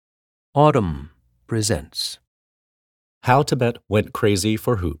Autumn presents How Tibet Went Crazy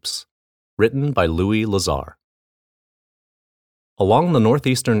for Hoops, written by Louie Lazar. Along the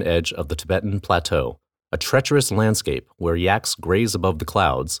northeastern edge of the Tibetan plateau, a treacherous landscape where yaks graze above the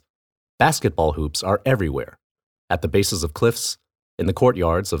clouds, basketball hoops are everywhere, at the bases of cliffs, in the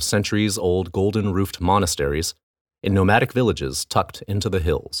courtyards of centuries-old golden-roofed monasteries, in nomadic villages tucked into the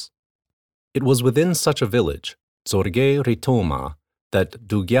hills. It was within such a village, Zorge Ritoma, that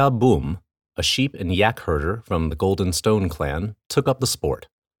Dugya Bum, a sheep and yak herder from the Golden Stone clan, took up the sport.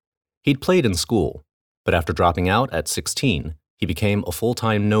 He'd played in school, but after dropping out at 16, he became a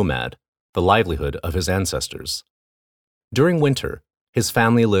full-time nomad, the livelihood of his ancestors. During winter, his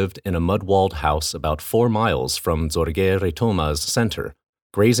family lived in a mud-walled house about 4 miles from Zorge Ritoma's center,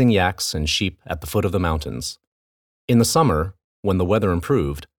 grazing yaks and sheep at the foot of the mountains. In the summer, when the weather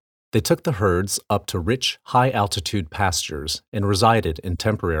improved, they took the herds up to rich, high-altitude pastures and resided in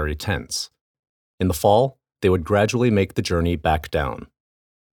temporary tents. In the fall, they would gradually make the journey back down.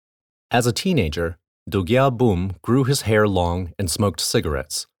 As a teenager, Dugya Bum grew his hair long and smoked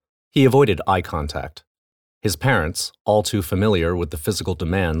cigarettes. He avoided eye contact. His parents, all too familiar with the physical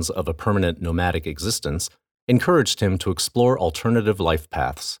demands of a permanent nomadic existence, encouraged him to explore alternative life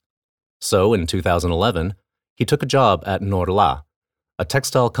paths. So, in 2011, he took a job at Norla, a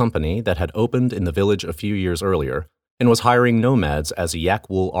textile company that had opened in the village a few years earlier and was hiring nomads as yak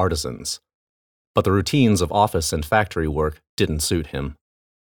wool artisans. But the routines of office and factory work didn't suit him.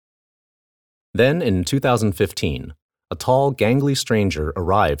 Then, in 2015, a tall, gangly stranger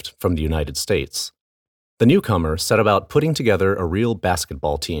arrived from the United States. The newcomer set about putting together a real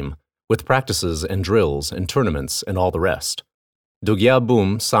basketball team, with practices and drills and tournaments and all the rest. Dugya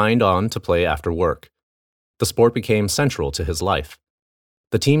Bum signed on to play after work. The sport became central to his life.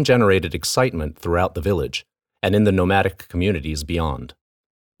 The team generated excitement throughout the village and in the nomadic communities beyond.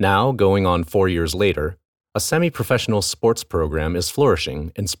 Now, going on 4 years later, a semi-professional sports program is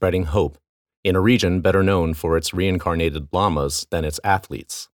flourishing and spreading hope in a region better known for its reincarnated lamas than its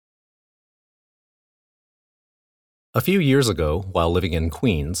athletes. A few years ago, while living in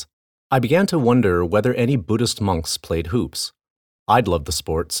Queens, I began to wonder whether any Buddhist monks played hoops. I'd loved the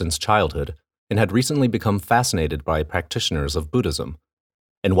sport since childhood and had recently become fascinated by practitioners of Buddhism.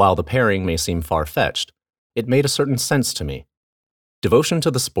 And while the pairing may seem far-fetched, it made a certain sense to me. Devotion to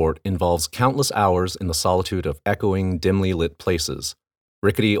the sport involves countless hours in the solitude of echoing, dimly lit places,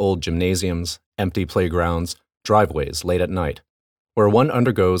 rickety old gymnasiums, empty playgrounds, driveways late at night, where one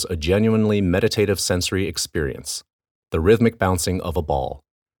undergoes a genuinely meditative sensory experience, the rhythmic bouncing of a ball,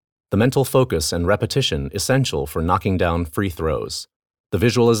 the mental focus and repetition essential for knocking down free throws, the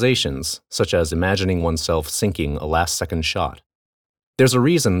visualizations, such as imagining oneself sinking a last-second shot. There's a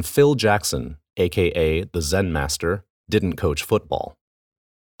reason Phil Jackson, aka the Zen Master, didn't coach football.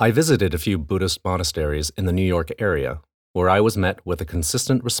 I visited a few Buddhist monasteries in the New York area, where I was met with a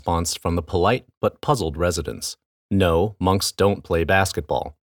consistent response from the polite but puzzled residents. No, monks don't play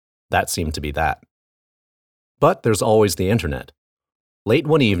basketball. That seemed to be that. But there's always the internet. Late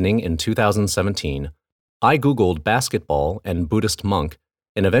one evening in 2017, I Googled basketball and Buddhist monk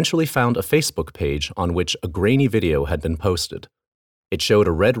and eventually found a Facebook page on which a grainy video had been posted. It showed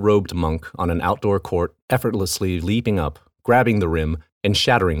a red-robed monk on an outdoor court effortlessly leaping up, grabbing the rim, and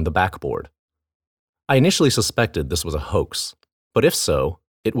shattering the backboard. I initially suspected this was a hoax, but if so,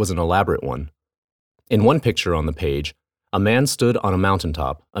 it was an elaborate one. In one picture on the page, a man stood on a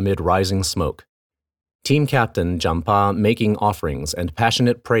mountaintop amid rising smoke. Team captain Jampa making offerings and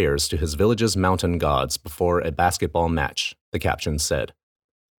passionate prayers to his village's mountain gods before a basketball match, the caption said.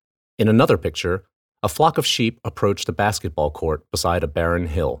 In another picture, a flock of sheep approached a basketball court beside a barren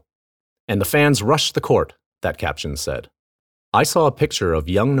hill. And the fans rushed the court, that caption said. I saw a picture of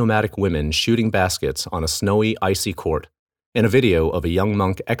young nomadic women shooting baskets on a snowy, icy court, and a video of a young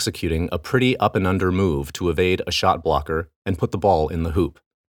monk executing a pretty up-and-under move to evade a shot blocker and put the ball in the hoop.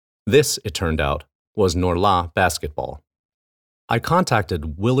 This, it turned out, was Norla basketball. I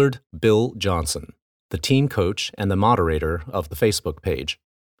contacted Willard Bill Johnson, the team coach and the moderator of the Facebook page.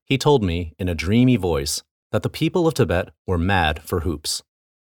 He told me, in a dreamy voice, that the people of Tibet were mad for hoops.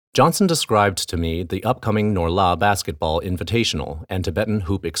 Johnson described to me the upcoming Norla Basketball Invitational and Tibetan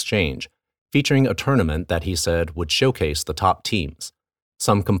Hoop Exchange, featuring a tournament that he said would showcase the top teams,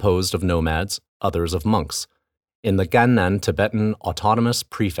 some composed of nomads, others of monks, in the Gannan Tibetan Autonomous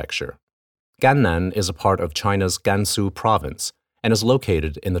Prefecture. Gannan is a part of China's Gansu province and is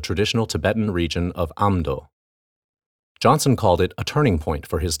located in the traditional Tibetan region of Amdo. Johnson called it a turning point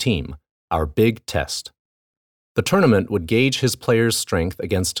for his team, our big test. The tournament would gauge his players' strength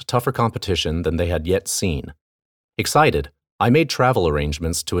against tougher competition than they had yet seen. Excited, I made travel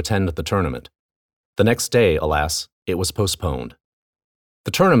arrangements to attend the tournament. The next day, alas, it was postponed.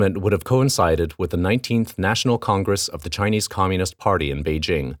 The tournament would have coincided with the 19th National Congress of the Chinese Communist Party in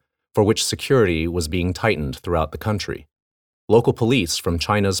Beijing, for which security was being tightened throughout the country. Local police from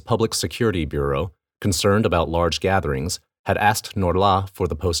China's Public Security Bureau, concerned about large gatherings, had asked Norla for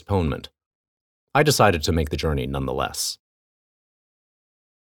the postponement. I decided to make the journey nonetheless.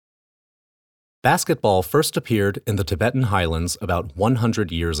 Basketball first appeared in the Tibetan highlands about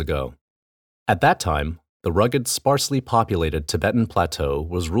 100 years ago. At that time, the rugged, sparsely populated Tibetan plateau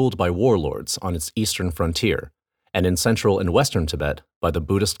was ruled by warlords on its eastern frontier, and in central and western Tibet by the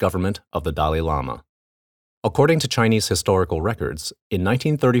Buddhist government of the Dalai Lama. According to Chinese historical records, in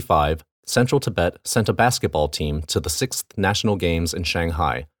 1935, Central Tibet sent a basketball team to the 6th National Games in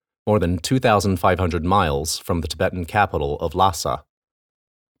Shanghai, more than 2,500 miles from the Tibetan capital of Lhasa.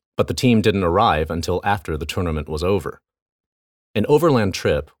 But the team didn't arrive until after the tournament was over. An overland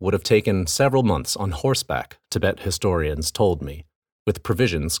trip would have taken several months on horseback, Tibet historians told me, with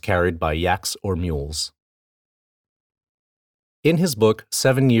provisions carried by yaks or mules. In his book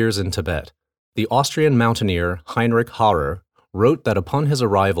 7 Years in Tibet, the Austrian mountaineer Heinrich Harrer wrote that upon his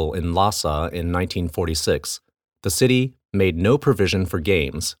arrival in Lhasa in 1946, the city made no provision for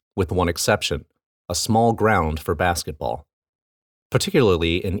games, with one exception, a small ground for basketball.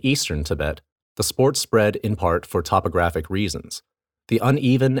 Particularly in eastern Tibet, the sport spread in part for topographic reasons. The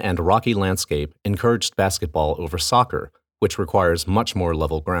uneven and rocky landscape encouraged basketball over soccer, which requires much more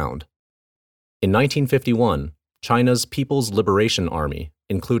level ground. In 1951, China's People's Liberation Army,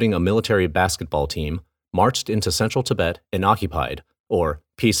 including a military basketball team, marched into central Tibet and occupied, or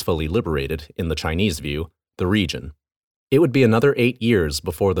peacefully liberated in the Chinese view, the region. It would be another 8 years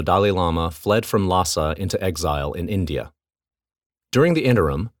before the Dalai Lama fled from Lhasa into exile in India. During the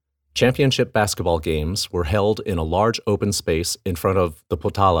interim, championship basketball games were held in a large open space in front of the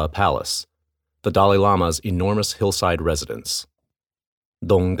Potala Palace, the Dalai Lama's enormous hillside residence.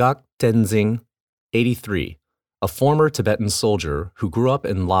 Donggak Tenzing, 83, a former Tibetan soldier who grew up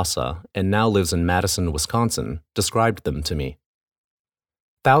in Lhasa and now lives in Madison, Wisconsin, described them to me.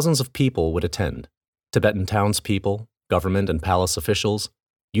 Thousands of people would attend: Tibetan townspeople, government and palace officials,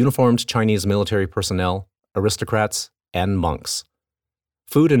 uniformed Chinese military personnel, aristocrats, and monks.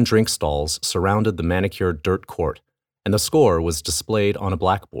 Food and drink stalls surrounded the manicured dirt court, and the score was displayed on a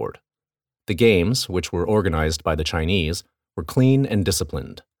blackboard. The games, which were organized by the Chinese, were clean and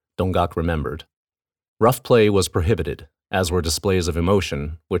disciplined, Donggak remembered. Rough play was prohibited, as were displays of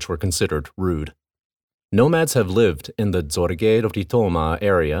emotion, which were considered rude. Nomads have lived in the Zorge Ritoma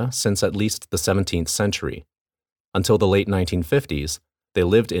area since at least the 17th century. Until the late 1950s, they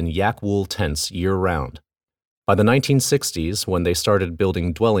lived in yak wool tents year-round. By the 1960s, when they started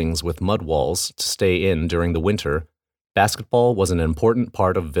building dwellings with mud walls to stay in during the winter, basketball was an important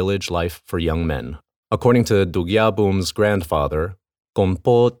part of village life for young men, according to Dugyabum's grandfather,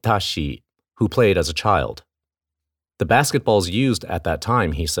 Gompo Tashi, who played as a child. The basketballs used at that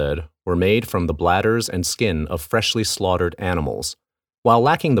time, he said, were made from the bladders and skin of freshly slaughtered animals. While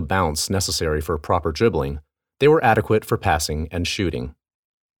lacking the bounce necessary for proper dribbling, they were adequate for passing and shooting.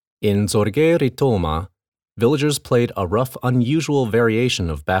 In Zorge Ritoma, villagers played a rough, unusual variation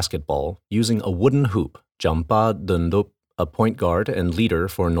of basketball using a wooden hoop, Jampa Dundup, a point guard and leader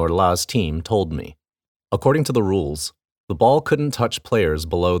for Norla's team, told me. According to the rules, the ball couldn't touch players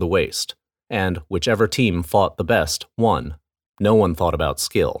below the waist, and whichever team fought the best won. No one thought about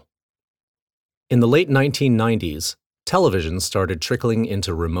skill. In the late 1990s, television started trickling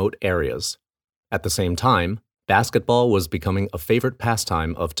into remote areas. At the same time, basketball was becoming a favorite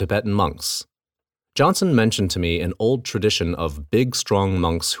pastime of Tibetan monks. Johnson mentioned to me an old tradition of big, strong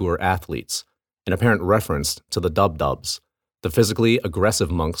monks who were athletes, an apparent reference to the dub-dubs, the physically aggressive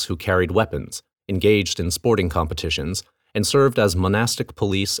monks who carried weapons, engaged in sporting competitions, and served as monastic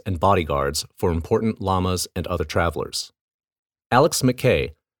police and bodyguards for important lamas and other travelers. Alex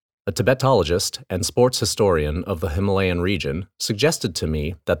McKay, a Tibetologist and sports historian of the Himalayan region, suggested to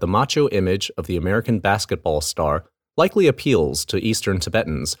me that the macho image of the American basketball star likely appeals to Eastern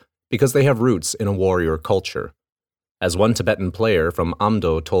Tibetans because they have roots in a warrior culture. As one Tibetan player from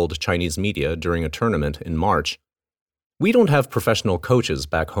Amdo told Chinese media during a tournament in March, "We don't have professional coaches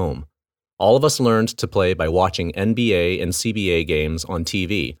back home. All of us learned to play by watching NBA and CBA games on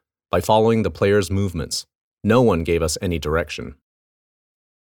TV, by following the players' movements. No one gave us any direction."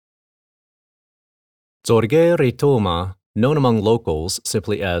 Zorge Ritoma, known among locals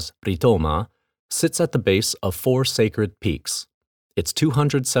simply as Ritoma, sits at the base of 4 sacred peaks. Its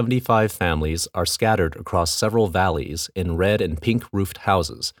 275 families are scattered across several valleys in red and pink roofed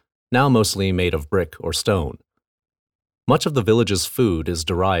houses, now mostly made of brick or stone. Much of the village's food is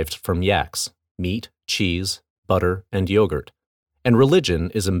derived from yaks, meat, cheese, butter, and yogurt, and religion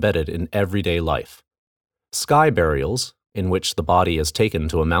is embedded in everyday life. Sky burials, in which the body is taken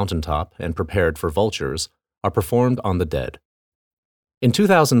to a mountaintop and prepared for vultures, are performed on the dead. In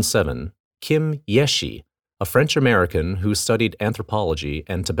 2007, Kim Yeshi, a French-American who studied anthropology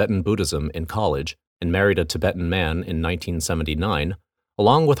and Tibetan Buddhism in college and married a Tibetan man in 1979,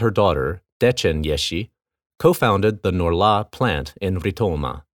 along with her daughter, Dechen Yeshi, co-founded the Norla plant in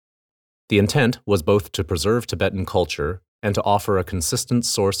Ritoma. The intent was both to preserve Tibetan culture and to offer a consistent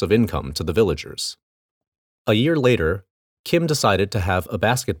source of income to the villagers. A year later, Kim decided to have a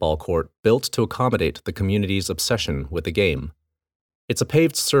basketball court built to accommodate the community's obsession with the game. It's a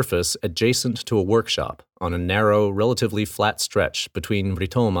paved surface adjacent to a workshop on a narrow, relatively flat stretch between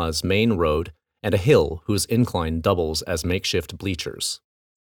Ritoma's main road and a hill whose incline doubles as makeshift bleachers.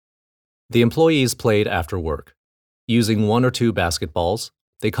 The employees played after work. Using one or two basketballs,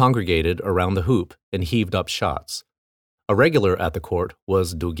 they congregated around the hoop and heaved up shots. A regular at the court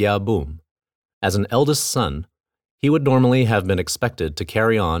was Dugya Boom. As an eldest son, he would normally have been expected to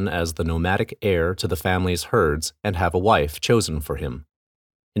carry on as the nomadic heir to the family's herds and have a wife chosen for him.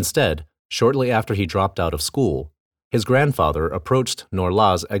 Instead, shortly after he dropped out of school, his grandfather approached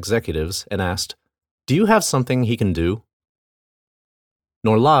Norla's executives and asked, "Do you have something he can do?"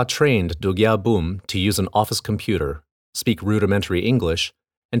 Norla trained Dugya Boom to use an office computer, speak rudimentary English,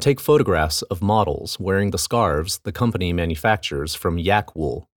 and take photographs of models wearing the scarves the company manufactures from yak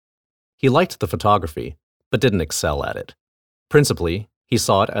wool. He liked the photography, but didn't excel at it. Principally, he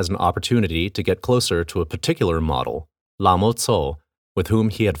saw it as an opportunity to get closer to a particular model, Lamo Tso, with whom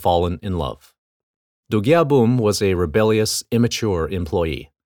he had fallen in love. Dugya Boom was a rebellious, immature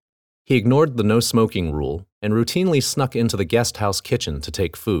employee. He ignored the no-smoking rule and routinely snuck into the guest house kitchen to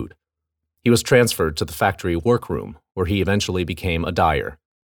take food. He was transferred to the factory workroom, where he eventually became a dyer.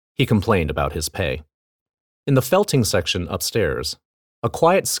 He complained about his pay. In the felting section upstairs, a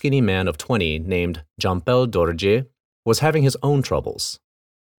quiet, skinny man of 20 named Jampel Dorje was having his own troubles.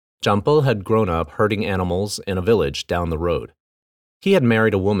 Jampel had grown up herding animals in a village down the road. He had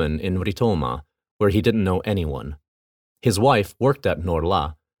married a woman in Ritoma, where he didn't know anyone. His wife worked at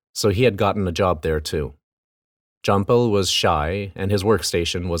Norla, so he had gotten a job there too. Jampel was shy, and his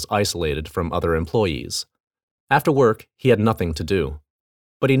workstation was isolated from other employees. After work, he had nothing to do.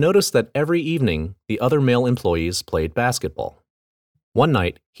 But he noticed that every evening, the other male employees played basketball. One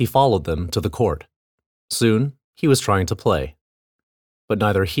night, he followed them to the court. Soon, he was trying to play. But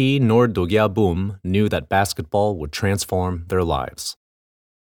neither he nor Dugya Boom knew that basketball would transform their lives.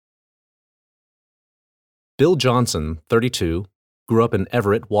 Bill Johnson, 32, grew up in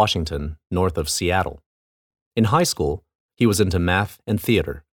Everett, Washington, north of Seattle. In high school, he was into math and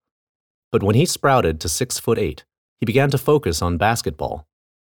theater. But when he sprouted to 6'8", he began to focus on basketball.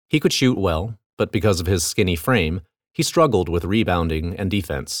 He could shoot well, but because of his skinny frame, he struggled with rebounding and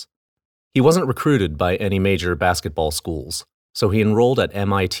defense. He wasn't recruited by any major basketball schools, so he enrolled at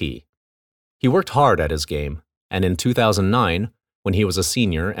MIT. He worked hard at his game, and in 2009, when he was a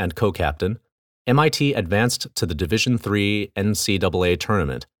senior and co-captain, MIT advanced to the Division III NCAA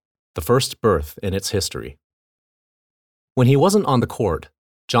tournament, the first berth in its history. When he wasn't on the court,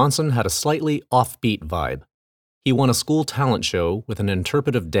 Johnson had a slightly offbeat vibe. He won a school talent show with an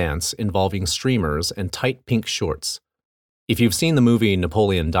interpretive dance involving streamers and tight pink shorts. If you've seen the movie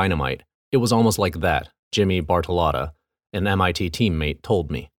Napoleon Dynamite, it was almost like that, Jimmy Bartolotta, an MIT teammate, told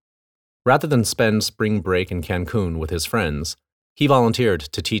me. Rather than spend spring break in Cancun with his friends, he volunteered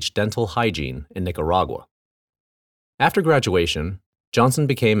to teach dental hygiene in Nicaragua. After graduation, Johnson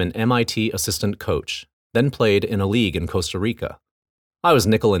became an MIT assistant coach, then played in a league in Costa Rica. "I was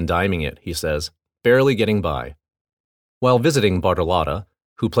nickel and diming it," he says, barely getting by. While visiting Bartolotta,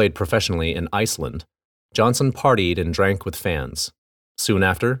 who played professionally in Iceland, Johnson partied and drank with fans. Soon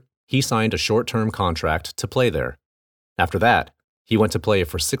after, he signed a short-term contract to play there. After that, he went to play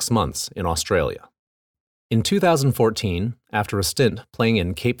for 6 months in Australia. In 2014, after a stint playing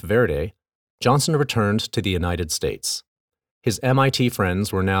in Cape Verde, Johnson returned to the United States. His MIT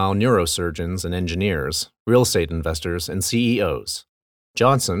friends were now neurosurgeons and engineers, real estate investors, and CEOs.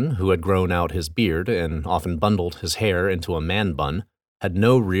 Johnson, who had grown out his beard and often bundled his hair into a man bun, had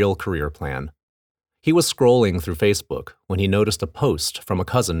no real career plan. He was scrolling through Facebook when he noticed a post from a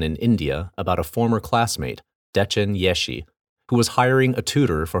cousin in India about a former classmate, Dechen Yeshi, who was hiring a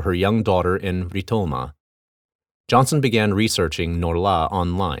tutor for her young daughter in Ritoma. Johnson began researching Norla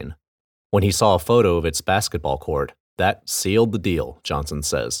online. When he saw a photo of its basketball court, that sealed the deal, Johnson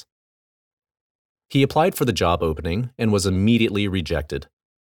says. He applied for the job opening and was immediately rejected.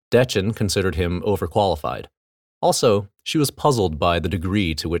 Dechen considered him overqualified. Also, She was puzzled by the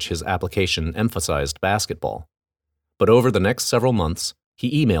degree to which his application emphasized basketball. But over the next several months,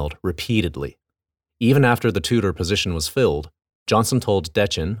 he emailed repeatedly. Even after the tutor position was filled, Johnson told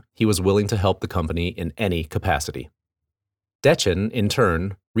Dechen he was willing to help the company in any capacity. Dechen, in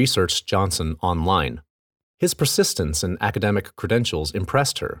turn, researched Johnson online. His persistence and academic credentials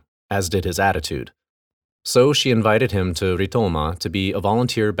impressed her, as did his attitude. So she invited him to Ritoma to be a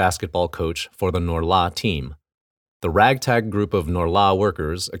volunteer basketball coach for the Norla team. The ragtag group of Norla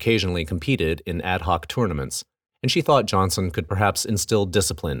workers occasionally competed in ad hoc tournaments, and she thought Johnson could perhaps instill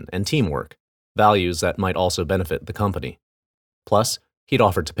discipline and teamwork, values that might also benefit the company. Plus, he'd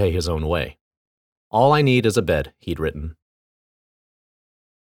offered to pay his own way. "All I need is a bed," he'd written.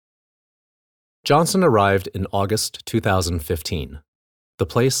 Johnson arrived in August 2015. The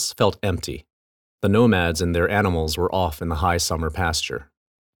place felt empty. The nomads and their animals were off in the high summer pasture.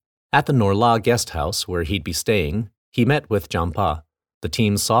 At the Norla guest house where he'd be staying, he met with Jampa, the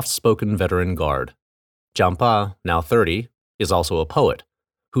team's soft-spoken veteran guard. Jampa, now 30, is also a poet,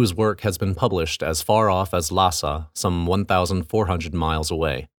 whose work has been published as far off as Lhasa, some 1,400 miles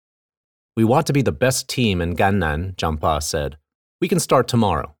away. "We want to be the best team in Gannan," Jampa said. "We can start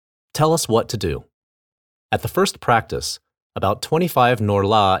tomorrow. Tell us what to do." At the first practice, about 25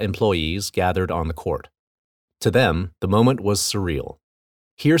 Norla employees gathered on the court. To them, the moment was surreal.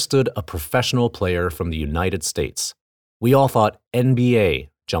 Here stood a professional player from the United States. "We all thought NBA,"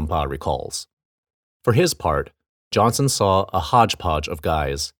 Jampa recalls. For his part, Johnson saw a hodgepodge of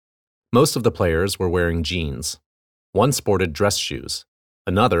guys. Most of the players were wearing jeans. One sported dress shoes,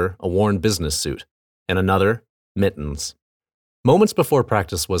 another a worn business suit, and another mittens. Moments before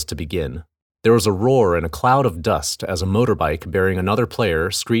practice was to begin, there was a roar and a cloud of dust as a motorbike bearing another player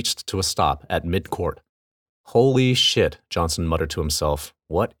screeched to a stop at mid-court. "Holy shit," Johnson muttered to himself.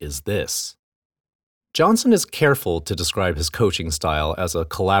 "What is this?" Johnson is careful to describe his coaching style as a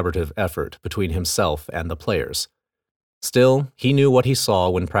collaborative effort between himself and the players. Still, he knew what he saw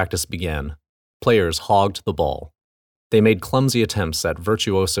when practice began. Players hogged the ball. They made clumsy attempts at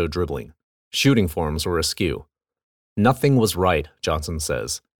virtuoso dribbling. Shooting forms were askew. "Nothing was right," Johnson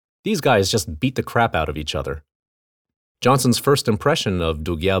says. "These guys just beat the crap out of each other." Johnson's first impression of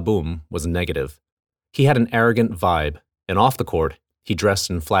Dugyabum was negative. He had an arrogant vibe, and off the court, he dressed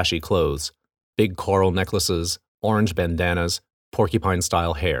in flashy clothes, big coral necklaces, orange bandanas,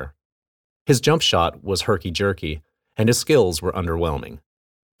 porcupine-style hair. His jump shot was herky-jerky, and his skills were underwhelming.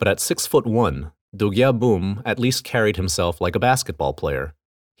 But at 6'1", Dugyabum at least carried himself like a basketball player.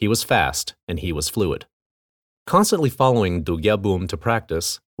 He was fast, and he was fluid. Constantly following Dugyabum to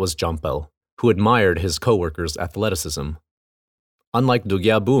practice was Jampel, who admired his co-workers' athleticism. Unlike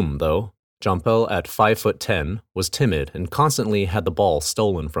Dugyabum, though, Jampel at 5'10" was timid and constantly had the ball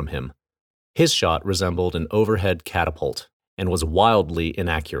stolen from him. His shot resembled an overhead catapult and was wildly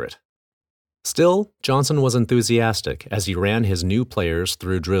inaccurate. Still, Johnson was enthusiastic as he ran his new players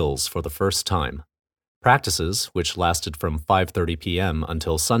through drills for the first time. Practices, which lasted from 5:30 p.m.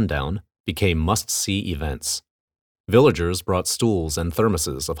 until sundown, became must-see events. Villagers brought stools and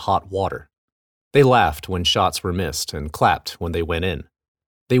thermoses of hot water. They laughed when shots were missed and clapped when they went in.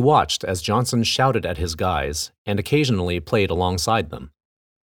 They watched as Johnson shouted at his guys and occasionally played alongside them.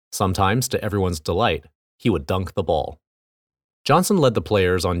 Sometimes, to everyone's delight, he would dunk the ball. Johnson led the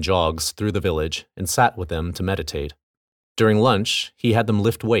players on jogs through the village and sat with them to meditate. During lunch, he had them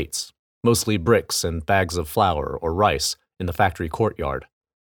lift weights, mostly bricks and bags of flour or rice, in the factory courtyard.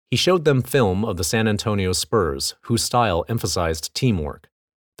 He showed them film of the San Antonio Spurs, whose style emphasized teamwork.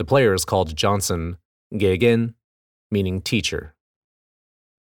 The players called Johnson Gegen, meaning teacher.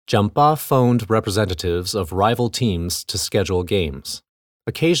 Jampa phoned representatives of rival teams to schedule games.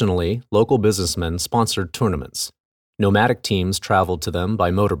 Occasionally, local businessmen sponsored tournaments. Nomadic teams traveled to them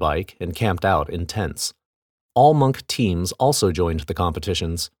by motorbike and camped out in tents. All monk teams also joined the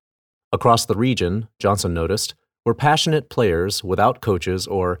competitions. Across the region, Johnson noticed, were passionate players without coaches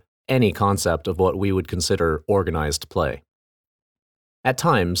or any concept of what we would consider organized play. At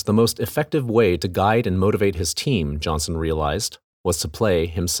times, the most effective way to guide and motivate his team, Johnson realized, was to play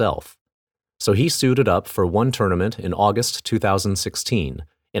himself. So he suited up for one tournament in August 2016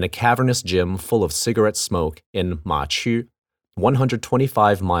 in a cavernous gym full of cigarette smoke in Machu,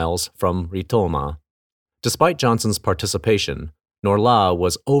 125 miles from Ritoma. Despite Johnson's participation, Norla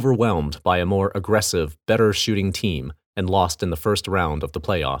was overwhelmed by a more aggressive, better shooting team and lost in the first round of the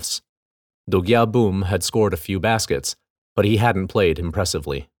playoffs. Dugyabum had scored a few baskets, but he hadn't played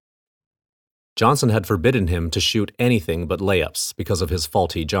impressively. Johnson had forbidden him to shoot anything but layups because of his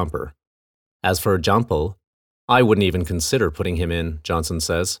faulty jumper. As for Jampel, I wouldn't even consider putting him in, Johnson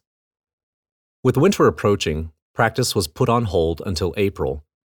says. With winter approaching, Practice was put on hold until April.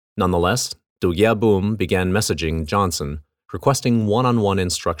 Nonetheless, Do-gyal-boom began messaging Johnson, requesting one-on-one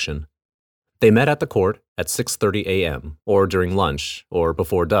instruction. They met at the court at 6:30 a.m., or during lunch, or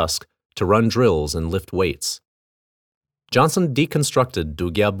before dusk, to run drills and lift weights. Johnson deconstructed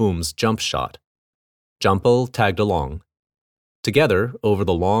Do-gyal-boom's jump shot. Jampol tagged along. Together, over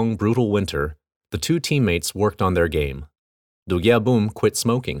the long, brutal winter, the two teammates worked on their game. Do-gyal-boom quit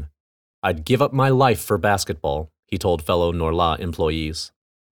smoking. "I'd give up my life for basketball," he told fellow Norla employees.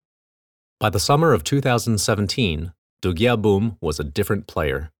 By the summer of 2017, Do-gyal-boom was a different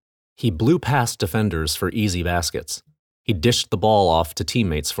player. He blew past defenders for easy baskets. He dished the ball off to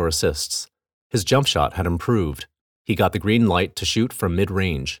teammates for assists. His jump shot had improved. He got the green light to shoot from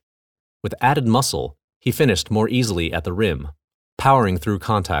mid-range. With added muscle, he finished more easily at the rim, powering through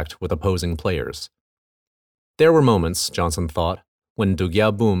contact with opposing players. There were moments, Johnson thought, when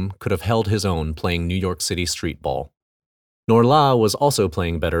Do-gyal-boom could have held his own playing New York City street ball. Norla was also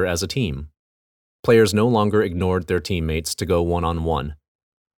playing better as a team. Players no longer ignored their teammates to go one-on-one.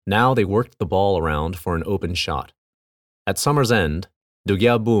 Now they worked the ball around for an open shot. At summer's end,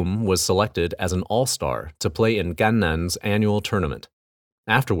 Do-gyal-boom was selected as an all-star to play in Gannan's annual tournament.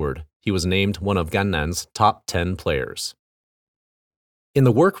 Afterward, he was named one of Gannan's top 10 players. In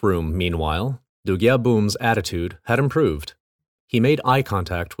the workroom, meanwhile, Do-gyal-boom's attitude had improved. He made eye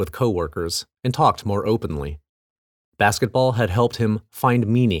contact with coworkers and talked more openly. Basketball had helped him find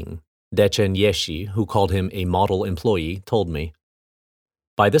meaning, Dechen Yeshi, who called him a model employee, told me.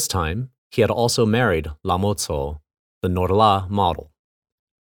 By this time, he had also married Lamotso, the Norla model.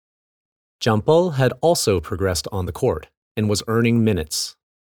 Jampol had also progressed on the court and was earning minutes.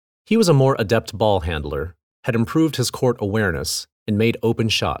 He was a more adept ball handler, had improved his court awareness, and made open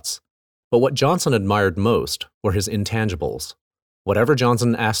shots. But what Johnson admired most were his intangibles. Whatever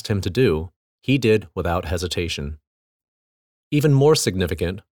Johnson asked him to do, he did without hesitation. Even more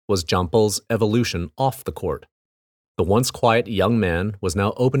significant was Jampol's evolution off the court. The once quiet young man was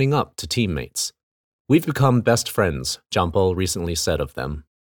now opening up to teammates. "We've become best friends," Jampol recently said of them.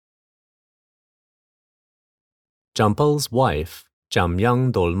 Jampol's wife,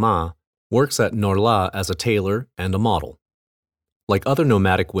 Jamyang Dolma, works at Norla as a tailor and a model. Like other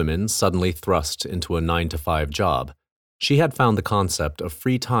nomadic women suddenly thrust into a 9-to-5 job, she had found the concept of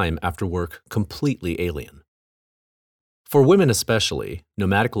free time after work completely alien. For women especially,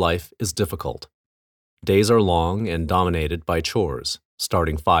 nomadic life is difficult. Days are long and dominated by chores,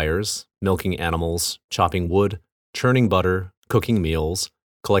 starting fires, milking animals, chopping wood, churning butter, cooking meals,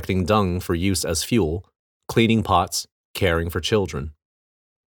 collecting dung for use as fuel, cleaning pots, caring for children.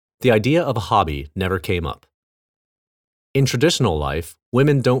 The idea of a hobby never came up. In traditional life,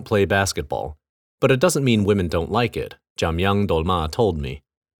 women don't play basketball, but it doesn't mean women don't like it, Jamyang Dolma told me.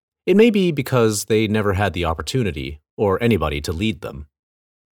 It may be because they never had the opportunity or anybody to lead them.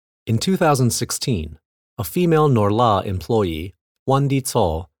 In 2016, a female Norla employee, Wandi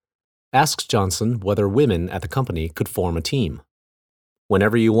Tso, asked Johnson whether women at the company could form a team.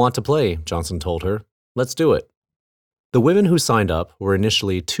 "Whenever you want to play," Johnson told her, "let's do it." The women who signed up were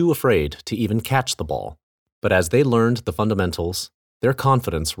initially too afraid to even catch the ball, but as they learned the fundamentals, their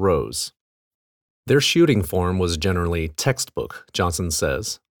confidence rose. Their shooting form was generally textbook, Johnson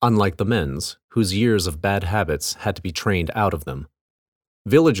says, unlike the men's, whose years of bad habits had to be trained out of them.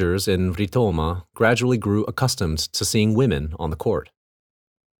 Villagers in Ritoma gradually grew accustomed to seeing women on the court.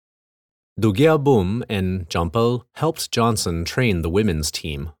 Do-gyal-boom and Jampol helped Johnson train the women's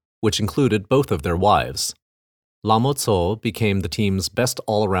team, which included both of their wives. Lamotso became the team's best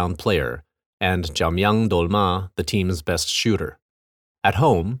all-around player, and Jamyang Dolma the team's best shooter. At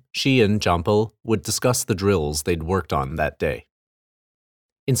home, she and Jampol would discuss the drills they'd worked on that day.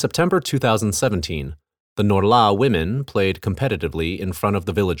 In September 2017, the Norla women played competitively in front of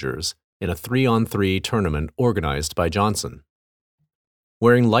the villagers in a 3-on-3 tournament organized by Johnson.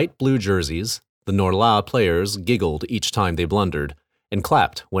 Wearing light blue jerseys, the Norla players giggled each time they blundered and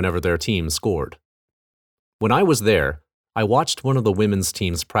clapped whenever their team scored. When I was there, I watched one of the women's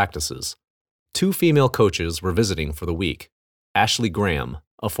team's practices. 2 female coaches were visiting for the week. Ashley Graham,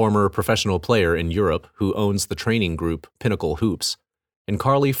 a former professional player in Europe who owns the training group Pinnacle Hoops, and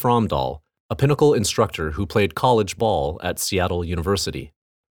Carly Fromdahl, a Pinnacle instructor who played college ball at Seattle University.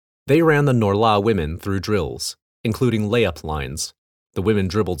 They ran the Norla women through drills, including layup lines. The women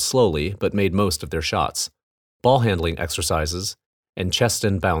dribbled slowly but made most of their shots, ball handling exercises, and chest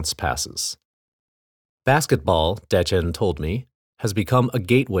and bounce passes. Basketball, Dechen told me, has become a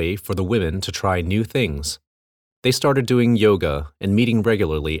gateway for the women to try new things. They started doing yoga and meeting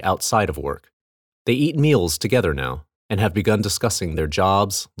regularly outside of work. They eat meals together now and have begun discussing their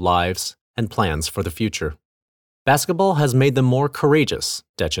jobs, lives, and plans for the future. Basketball has made them more courageous,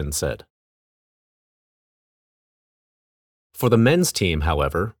 Dechen said. For the men's team,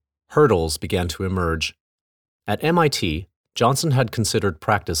 however, hurdles began to emerge. At MIT, Johnson had considered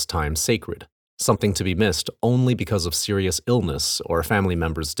practice time sacred, something to be missed only because of serious illness or a family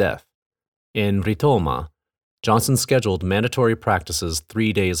member's death. In Ritoma, Johnson scheduled mandatory practices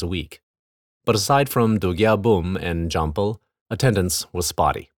 3 days a week. But aside from Dugyabum and Jampal, attendance was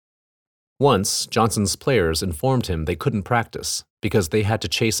spotty. Once, Johnson's players informed him they couldn't practice because they had to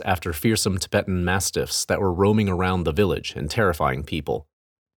chase after fearsome Tibetan mastiffs that were roaming around the village and terrifying people.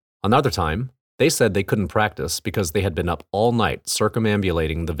 Another time, they said they couldn't practice because they had been up all night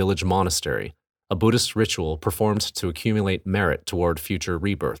circumambulating the village monastery, a Buddhist ritual performed to accumulate merit toward future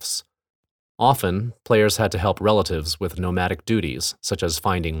rebirths. Often, players had to help relatives with nomadic duties, such as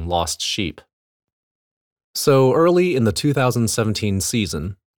finding lost sheep. So early in the 2017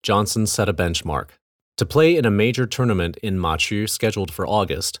 season, Johnson set a benchmark. To play in a major tournament in Machu scheduled for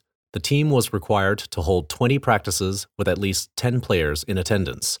August, the team was required to hold 20 practices with at least 10 players in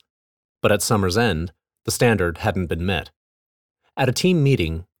attendance. But at summer's end, the standard hadn't been met. At a team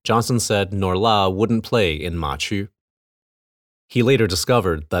meeting, Johnson said Norla wouldn't play in Machu. He later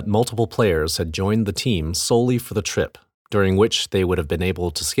discovered that multiple players had joined the team solely for the trip, during which they would have been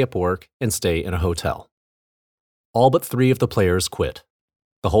able to skip work and stay in a hotel. All but 3 of the players quit.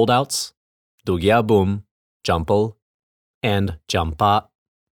 The holdouts, Dugyabum, Jampal, and Jampa.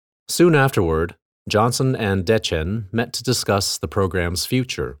 Soon afterward, Johnson and Dechen met to discuss the program's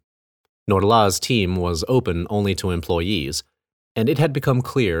future. Norla's team was open only to employees, and it had become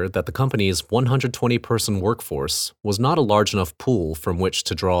clear that the company's 120-person workforce was not a large enough pool from which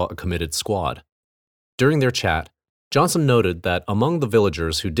to draw a committed squad. During their chat, Johnson noted that among the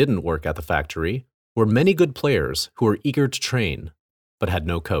villagers who didn't work at the factory were many good players who were eager to train, but had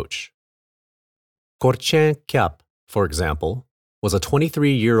no coach. Korchen Kyap, for example, was a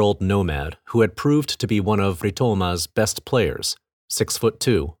 23-year-old nomad who had proved to be one of Ritoma's best players,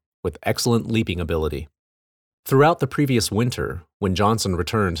 6'2", with excellent leaping ability. Throughout the previous winter, when Johnson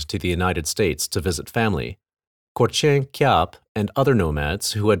returned to the United States to visit family, Korchen Kyap and other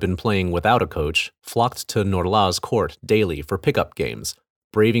nomads who had been playing without a coach flocked to Norla's court daily for pickup games,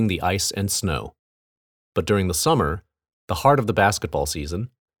 braving the ice and snow. But during the summer, the heart of the basketball season,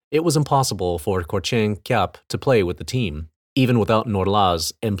 it was impossible for Korchen Kyap to play with the team, even without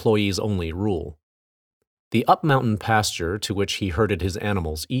Norla's employees-only rule. The up-mountain pasture to which he herded his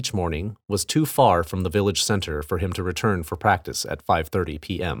animals each morning was too far from the village center for him to return for practice at 5:30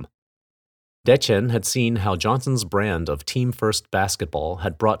 p.m. Dechen had seen how Johnson's brand of team-first basketball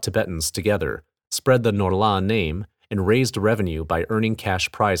had brought Tibetans together, spread the Norla name, and raised revenue by earning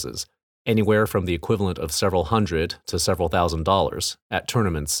cash prizes, anywhere from the equivalent of several hundred to several $1,000s, at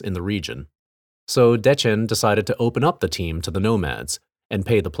tournaments in the region. So Dechen decided to open up the team to the nomads and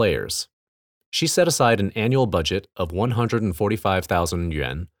pay the players. She set aside an annual budget of 145,000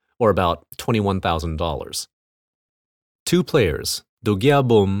 yuan, or about $21,000. 2 players,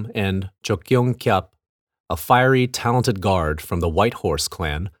 Dugyabum and Chokyong Kyap, a fiery, talented guard from the White Horse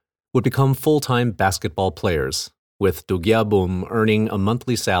clan, would become full-time basketball players, with Dugyabum earning a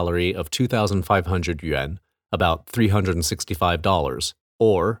monthly salary of 2,500 yuan, about $365,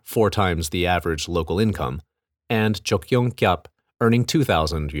 or 4 times the average local income, and Chokyong Kyap earning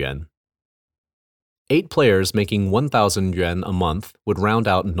 2,000 yuan. 8 players making 1,000 yuan a month would round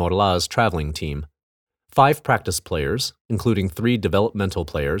out Norla's traveling team. 5 practice players, including 3 developmental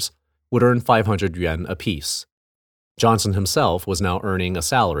players, would earn 500 yuan apiece. Johnson himself was now earning a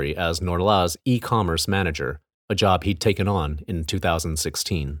salary as Norla's e-commerce manager, a job he'd taken on in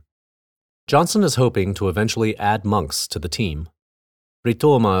 2016. Johnson is hoping to eventually add monks to the team.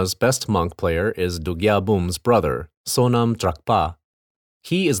 Ritoma's best monk player is Dugyabum's brother, Sonam Drakpa.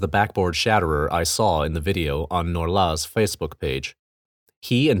 He is the backboard shatterer I saw in the video on Norla's Facebook page.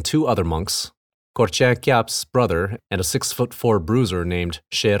 He and 2 other monks, Korchen Kyap's brother and a 6'4" bruiser named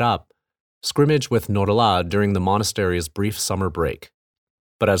Sherap, scrimmage with Norla during the monastery's brief summer break.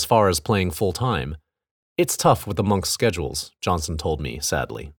 But as far as playing full-time, it's tough with the monks' schedules, Johnson told me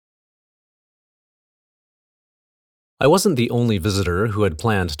sadly. I wasn't the only visitor who had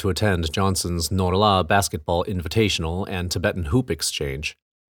planned to attend Johnson's Norla Basketball Invitational and Tibetan Hoop Exchange.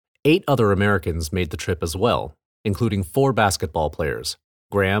 8 other Americans made the trip as well, including 4 basketball players,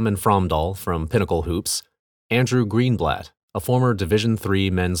 Graham and Fromdahl from Pinnacle Hoops, Andrew Greenblatt, a former Division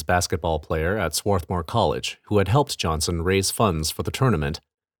III men's basketball player at Swarthmore College who had helped Johnson raise funds for the tournament,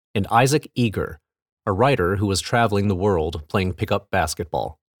 and Isaac Eager, a writer who was traveling the world playing pickup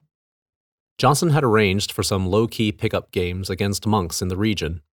basketball. Johnson had arranged for some low-key pickup games against monks in the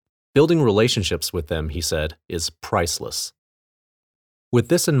region. Building relationships with them, he said, is priceless. With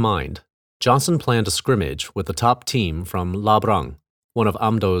this in mind, Johnson planned a scrimmage with the top team from Labrang, one of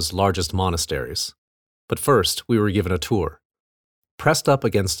Amdo's largest monasteries. But first, we were given a tour. Pressed up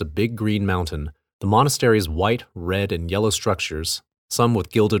against a big green mountain, the monastery's white, red, and yellow structures, some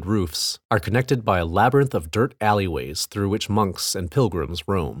with gilded roofs, are connected by a labyrinth of dirt alleyways through which monks and pilgrims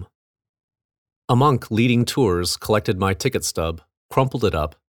roam. A monk leading tours collected my ticket stub, crumpled it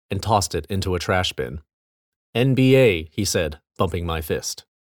up, and tossed it into a trash bin. NBA, he said, bumping my fist.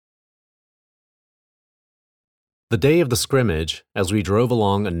 The day of the scrimmage, as we drove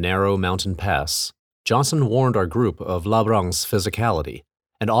along a narrow mountain pass, Johnson warned our group of Labrang's physicality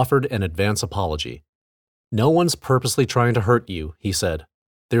and offered an advance apology. "No one's purposely trying to hurt you," he said.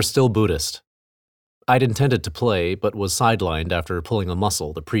 "They're still Buddhist." I'd intended to play, but was sidelined after pulling a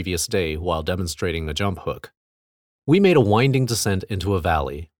muscle the previous day while demonstrating a jump hook. We made a winding descent into a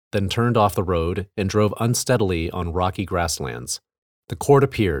valley, then turned off the road and drove unsteadily on rocky grasslands. The court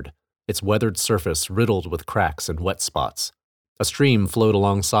appeared, its weathered surface riddled with cracks and wet spots. A stream flowed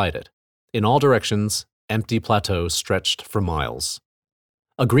alongside it. In all directions, empty plateaus stretched for miles.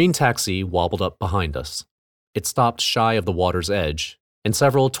 A green taxi wobbled up behind us. It stopped shy of the water's edge, and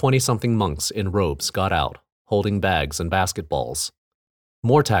several 20-something monks in robes got out, holding bags and basketballs.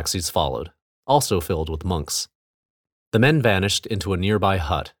 More taxis followed, also filled with monks. The men vanished into a nearby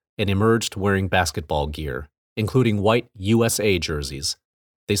hut and emerged wearing basketball gear, including white USA jerseys.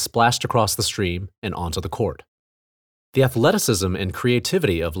 They splashed across the stream and onto the court. The athleticism and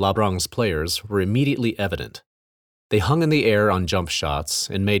creativity of Labrang's players were immediately evident. They hung in the air on jump shots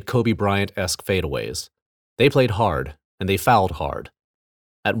and made Kobe Bryant-esque fadeaways. They played hard, and they fouled hard.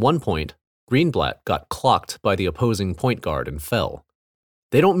 At one point, Greenblatt got clocked by the opposing point guard and fell.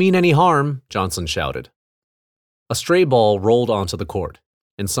 "They don't mean any harm," Johnson shouted. A stray ball rolled onto the court,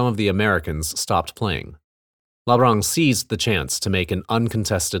 and some of the Americans stopped playing. Labrang seized the chance to make an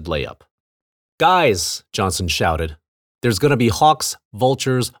uncontested layup. "Guys," Johnson shouted, "there's going to be hawks,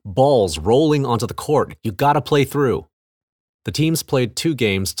 vultures, balls rolling onto the court. You gotta play through." The teams played 2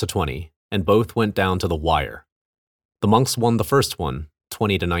 games to 20, and both went down to the wire. The monks won the first one,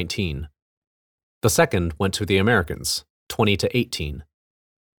 20-19. The second went to the Americans, 20-18.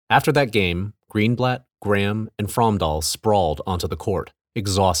 After that game, Greenblatt, Graham, and Fromdahl sprawled onto the court,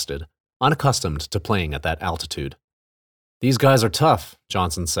 exhausted, unaccustomed to playing at that altitude. "These guys are tough,"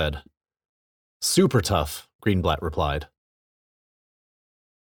 Johnson said. "Super tough," Greenblatt replied.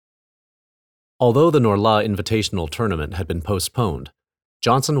 Although the Norla Invitational Tournament had been postponed,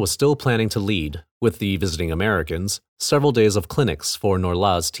 Johnson was still planning to lead, with the visiting Americans, several days of clinics for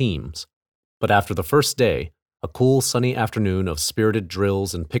Norla's teams. But after the first day, a cool sunny afternoon of spirited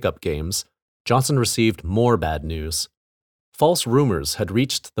drills and pickup games, Johnson received more bad news. False rumors had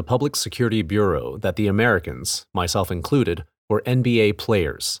reached the Public Security Bureau that the Americans, myself included, were NBA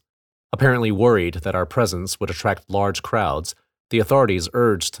players. Apparently worried that our presence would attract large crowds, the authorities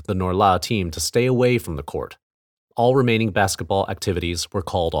urged the Norla team to stay away from the court. All remaining basketball activities were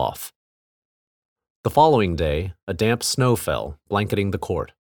called off. The following day, a damp snow fell, blanketing the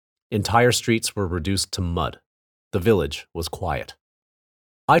court. Entire streets were reduced to mud. The village was quiet.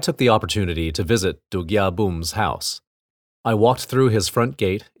 I took the opportunity to visit Du Gyabum's house. I walked through his front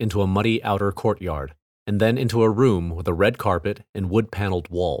gate into a muddy outer courtyard, and then into a room with a red carpet and wood-paneled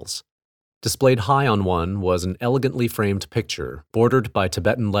walls. Displayed high on one was an elegantly framed picture, bordered by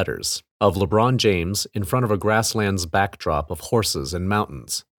Tibetan letters, of LeBron James in front of a grassland's backdrop of horses and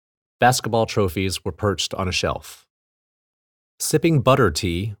mountains. Basketball trophies were perched on a shelf. Sipping butter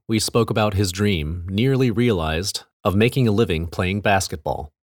tea, we spoke about his dream, nearly realized, of making a living playing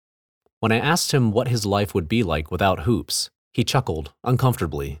basketball. When I asked him what his life would be like without hoops, he chuckled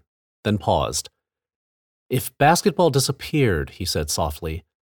uncomfortably, then paused. "If basketball disappeared," he said softly,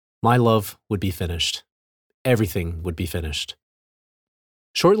 "my love would be finished. Everything would be finished."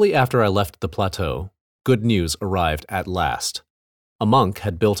 Shortly after I left the plateau, good news arrived at last. A monk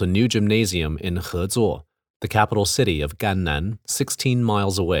had built a new gymnasium in Hezuo, the capital city of Gannan, 16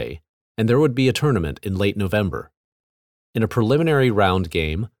 miles away, and there would be a tournament in late November. In a preliminary round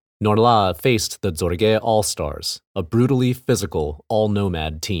game, Norla faced the Zorge All-Stars, a brutally physical,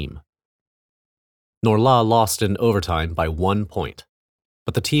 all-nomad team. Norla lost in overtime by 1 point,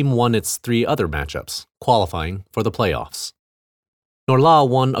 but the team won its 3 other matchups, qualifying for the playoffs. Norla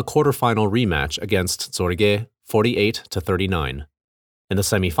won a quarterfinal rematch against Zorge, 48-39. In the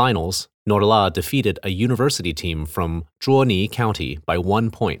semifinals, Norla defeated a university team from Zhuoni County by 1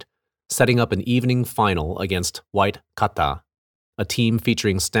 point, setting up an evening final against White Kata, a team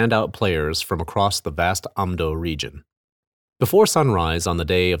featuring standout players from across the vast Amdo region. Before sunrise on the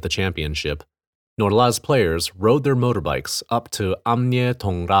day of the championship, Norla's players rode their motorbikes up to Amnye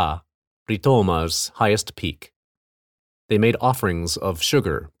Tongra, Ritoma's highest peak. They made offerings of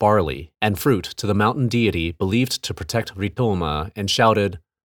sugar, barley, and fruit to the mountain deity believed to protect Ritoma and shouted,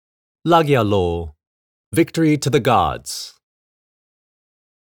 Lagya Lo, victory to the gods!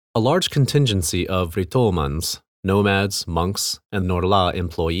 A large contingency of Ritomans, nomads, monks, and Norla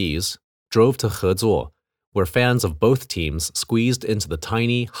employees drove to Hezuo, where fans of both teams squeezed into the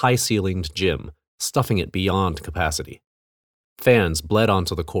tiny, high-ceilinged gym, stuffing it beyond capacity. Fans bled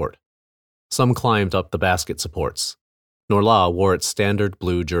onto the court. Some climbed up the basket supports. Norla wore its standard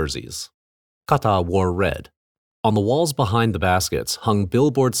blue jerseys. Kata wore red. On the walls behind the baskets hung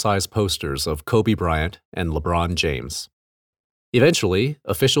billboard-sized posters of Kobe Bryant and LeBron James. Eventually,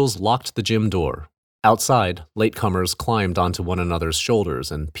 officials locked the gym door. Outside, latecomers climbed onto one another's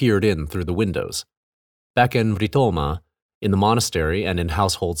shoulders and peered in through the windows. Back in Ritoma, in the monastery and in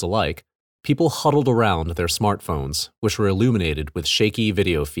households alike, people huddled around their smartphones, which were illuminated with shaky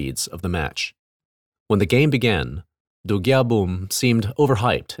video feeds of the match. When the game began, Dugyabum seemed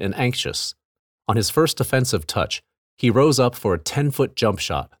overhyped and anxious. On his first offensive touch, he rose up for a 10-foot jump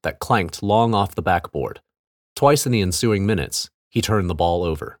shot that clanked long off the backboard. Twice in the ensuing minutes, he turned the ball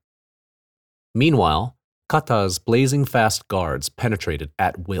over. Meanwhile, Kata's blazing fast guards penetrated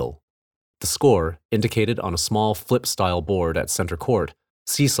at will. The score, indicated on a small flip-style board at center court,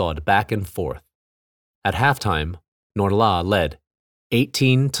 seesawed back and forth. At halftime, Norla led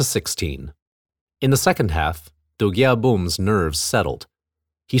 18-16. In the second half, Dugyabum's nerves settled.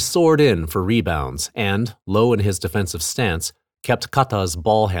 He soared in for rebounds and, low in his defensive stance, kept Kata's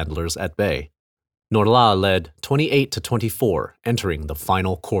ball handlers at bay. Norla led 28-24 entering the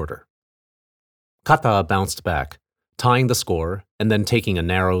final quarter. Kata bounced back, tying the score and then taking a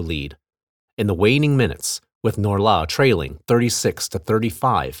narrow lead. In the waning minutes, with Norla trailing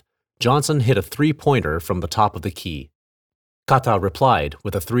 36-35, Johnson hit a three-pointer from the top of the key. Kata replied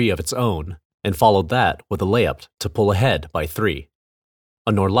with a three of its own and followed that with a layup to pull ahead by 3.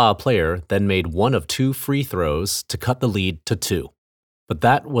 A Norla player then made one of 2 free throws to cut the lead to 2. But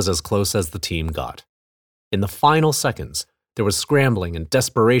that was as close as the team got. In the final seconds, there was scrambling and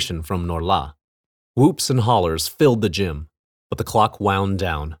desperation from Norla. Whoops and hollers filled the gym, but the clock wound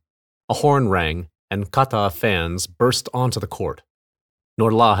down. A horn rang, and Kata fans burst onto the court.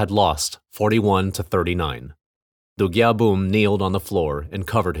 Norla had lost 41-39. Dugyabum kneeled on the floor and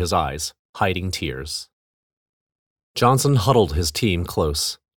covered his eyes, hiding tears. Johnson huddled his team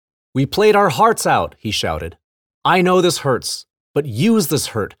close. "We played our hearts out," he shouted. "I know this hurts, but use this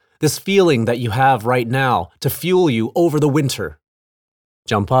hurt, this feeling that you have right now, to fuel you over the winter."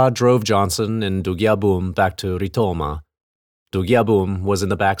 Jampa drove Johnson and Dugyabum back to Ritoma. Dugyabum was in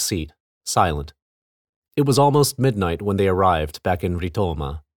the back seat, silent. It was almost midnight when they arrived back in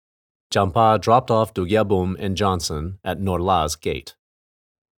Ritoma. Jampa dropped off Dugyabum and Johnson at Norla's gate.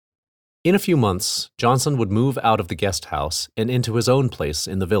 In a few months, Johnson would move out of the guest house and into his own place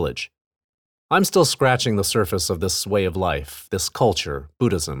in the village. "I'm still scratching the surface of this way of life, this culture,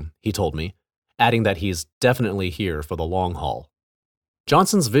 Buddhism," he told me, adding that he's definitely here for the long haul.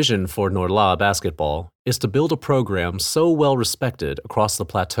 Johnson's vision for Norla basketball is to build a program so well respected across the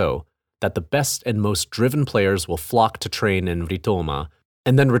plateau that the best and most driven players will flock to train in Ritoma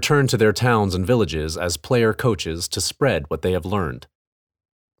and then return to their towns and villages as player coaches to spread what they have learned.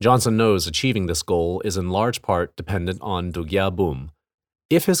 Johnson knows achieving this goal is in large part dependent on Dugyabum.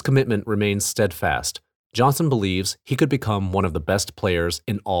 If his commitment remains steadfast, Johnson believes he could become one of the best players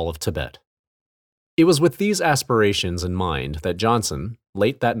in all of Tibet. It was with these aspirations in mind that Johnson,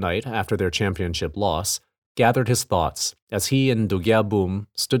 late that night after their championship loss, gathered his thoughts as he and Dugyabum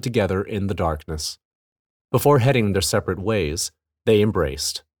stood together in the darkness. Before heading their separate ways, they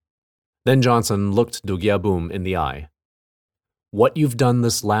embraced. Then Johnson looked Dugyabum in the eye. "What you've done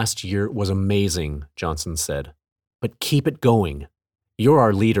this last year was amazing," Johnson said. "But keep it going. You're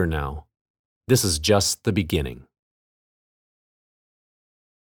our leader now. This is just the beginning."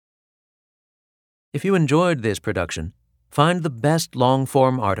 If you enjoyed this production, find the best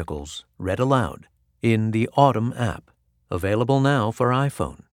long-form articles read aloud in the Autumn app, available now for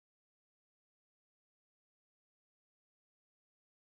iPhone.